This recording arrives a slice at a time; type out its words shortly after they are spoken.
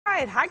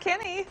right. Hi,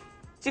 Kenny.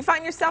 Did you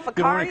find yourself a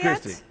Good car morning,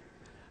 yet? Christy.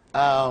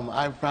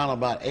 I found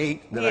about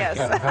 8 that Yes.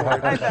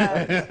 I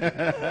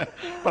bet.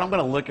 But I'm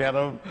going to look at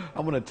them.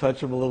 I'm going to touch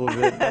them a little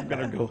bit. I'm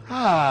going to go,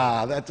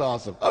 that's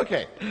awesome.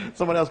 Okay,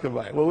 someone else can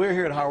buy it. Well, we're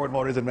here at Harwood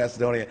Motors in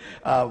Macedonia.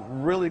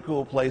 Really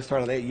cool place.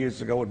 Started 8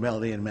 years ago with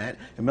Melody and Matt.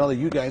 And Melody,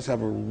 you guys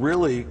have a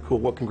really cool,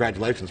 well,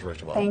 congratulations,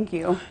 first of all. Thank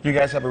you. You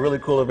guys have a really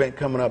cool event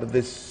coming up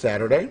this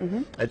Saturday.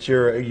 It's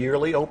your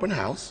yearly open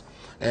house.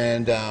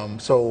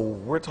 And so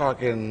we're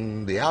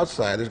talking the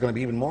outside. There's going to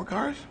be even more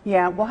cars?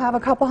 Yeah, we'll have a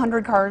couple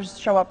hundred cars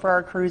show up for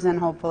our cruise-in,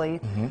 hopefully.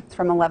 It's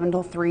from 11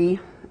 till 3,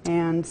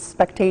 and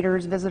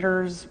spectators,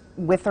 visitors,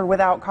 with or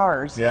without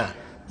cars. Yeah.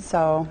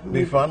 So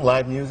Be fun,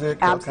 live music?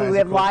 Absolutely. We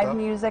have cool live stuff?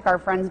 music. Our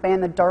friends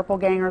band, the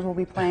Doppelgangers, will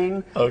be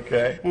playing.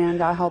 Okay. And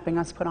helping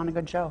us put on a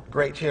good show.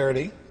 Great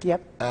charity.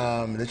 Yep.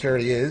 The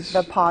charity is?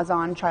 The Paws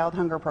On Child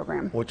Hunger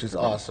Program. Which is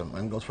awesome,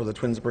 and goes for the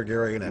Twinsburg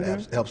area, and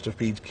it helps to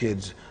feed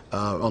kids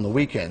on the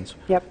weekends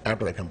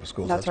after they come to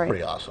school. So that's right.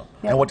 pretty awesome.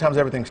 Yep. And what time does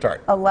everything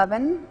start?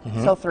 11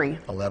 till 3.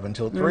 11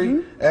 till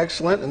 3.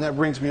 Excellent. And that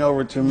brings me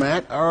over to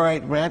Matt. All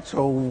right, Matt,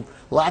 so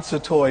lots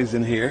of toys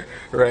in here,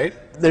 right?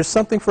 There's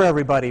something for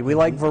everybody. We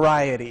like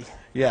variety.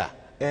 Yeah.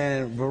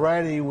 And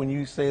variety, when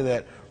you say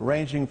that,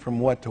 ranging from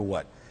what to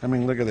what? I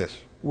mean, look at this.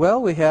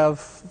 Well, we have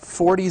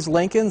 40s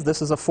Lincolns.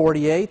 This is a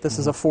 48. This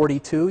is a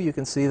 42. You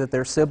can see that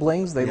they're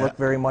siblings. They look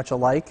very much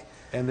alike.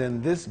 And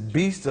then this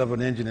beast of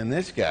an engine in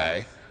this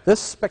guy. This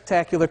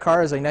spectacular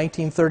car is a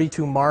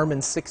 1932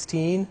 Marmon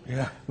 16,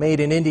 made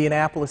in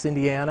Indianapolis,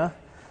 Indiana.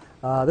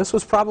 This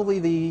was probably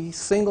the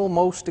single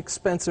most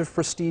expensive,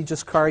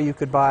 prestigious car you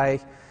could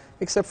buy,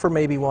 except for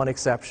maybe one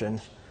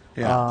exception.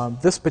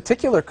 This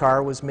particular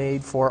car was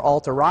made for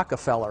Alta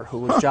Rockefeller, who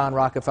was John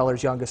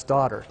Rockefeller's youngest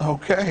daughter.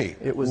 Okay.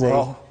 It was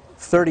a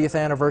 30th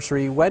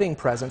anniversary wedding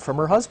present from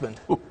her husband.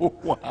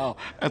 Wow,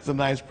 that's a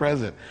nice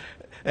present.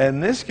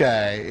 And this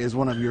guy is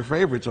one of your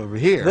favorites over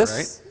here,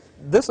 right?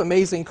 This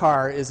amazing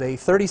car is a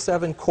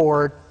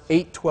 37-cord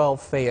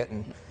 812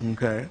 Phaeton.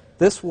 Okay.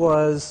 This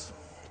was,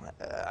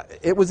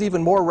 it was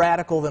even more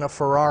radical than a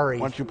Ferrari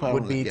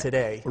would be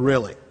today.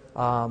 Really?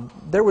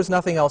 There was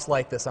nothing else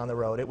like this on the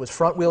road. It was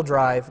front-wheel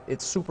drive,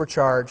 it's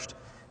supercharged,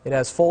 it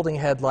has folding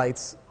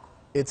headlights,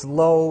 it's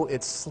low,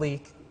 it's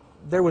sleek.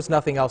 There was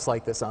nothing else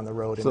like this on the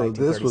road in 1937.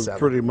 So this was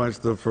pretty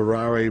much the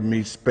Ferrari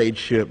meets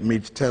spaceship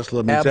meets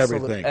Tesla meets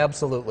everything.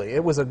 Absolutely.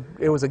 It was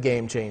a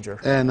game changer.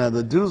 And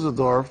the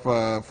Dusseldorf,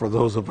 for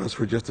those of us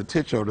who are just a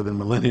titch older than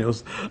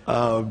millennials,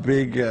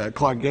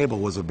 Clark Gable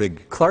was a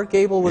big... Clark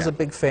Gable was a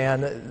big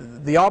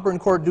fan. The Auburn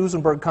Court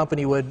Duesenberg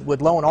Company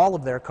would loan all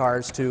of their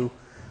cars to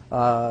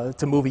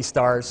movie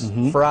stars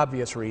for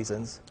obvious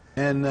reasons.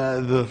 And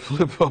the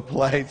flip-up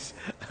lights,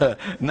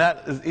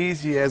 not as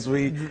easy as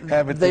we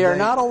have it today. They are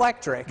not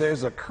electric.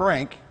 There's a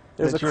crank.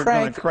 There's that a you're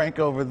going to crank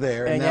over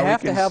there. And you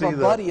have to have a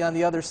buddy on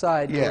the other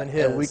side doing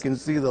his. And we can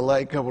see the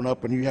light coming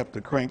up, and you have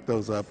to crank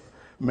those up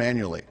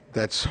manually.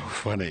 That's so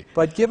funny.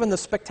 But given the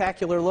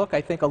spectacular look,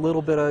 I think a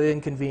little bit of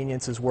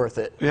inconvenience is worth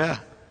it. Yeah,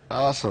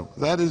 awesome.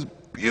 That is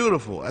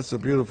beautiful. That's a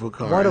beautiful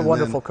car. What a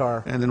wonderful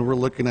car. And then we're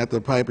looking at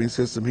the piping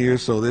system here.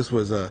 So this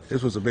was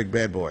a big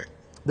bad boy.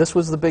 This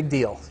was the big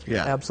deal.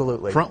 Yeah,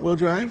 absolutely. Front-wheel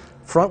drive.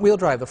 Front-wheel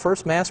drive. The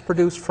first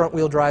mass-produced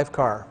front-wheel drive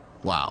car.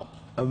 Wow.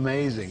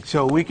 Amazing.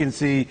 So we can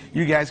see,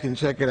 you guys can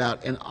check it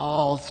out in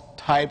all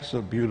types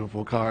of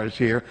beautiful cars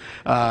here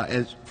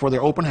for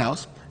their open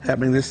house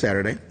happening this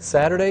Saturday.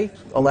 Saturday,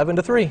 11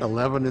 to 3.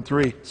 11 to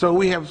 3. So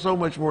we have so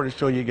much more to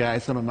show you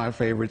guys, some of my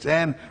favorites,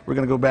 and we're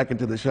going to go back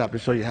into the shop to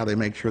show you how they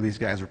make sure these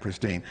guys are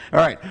pristine. All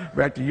right,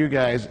 back to you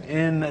guys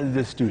in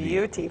the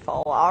studio.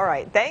 Beautiful. All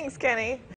right. Thanks, Kenny.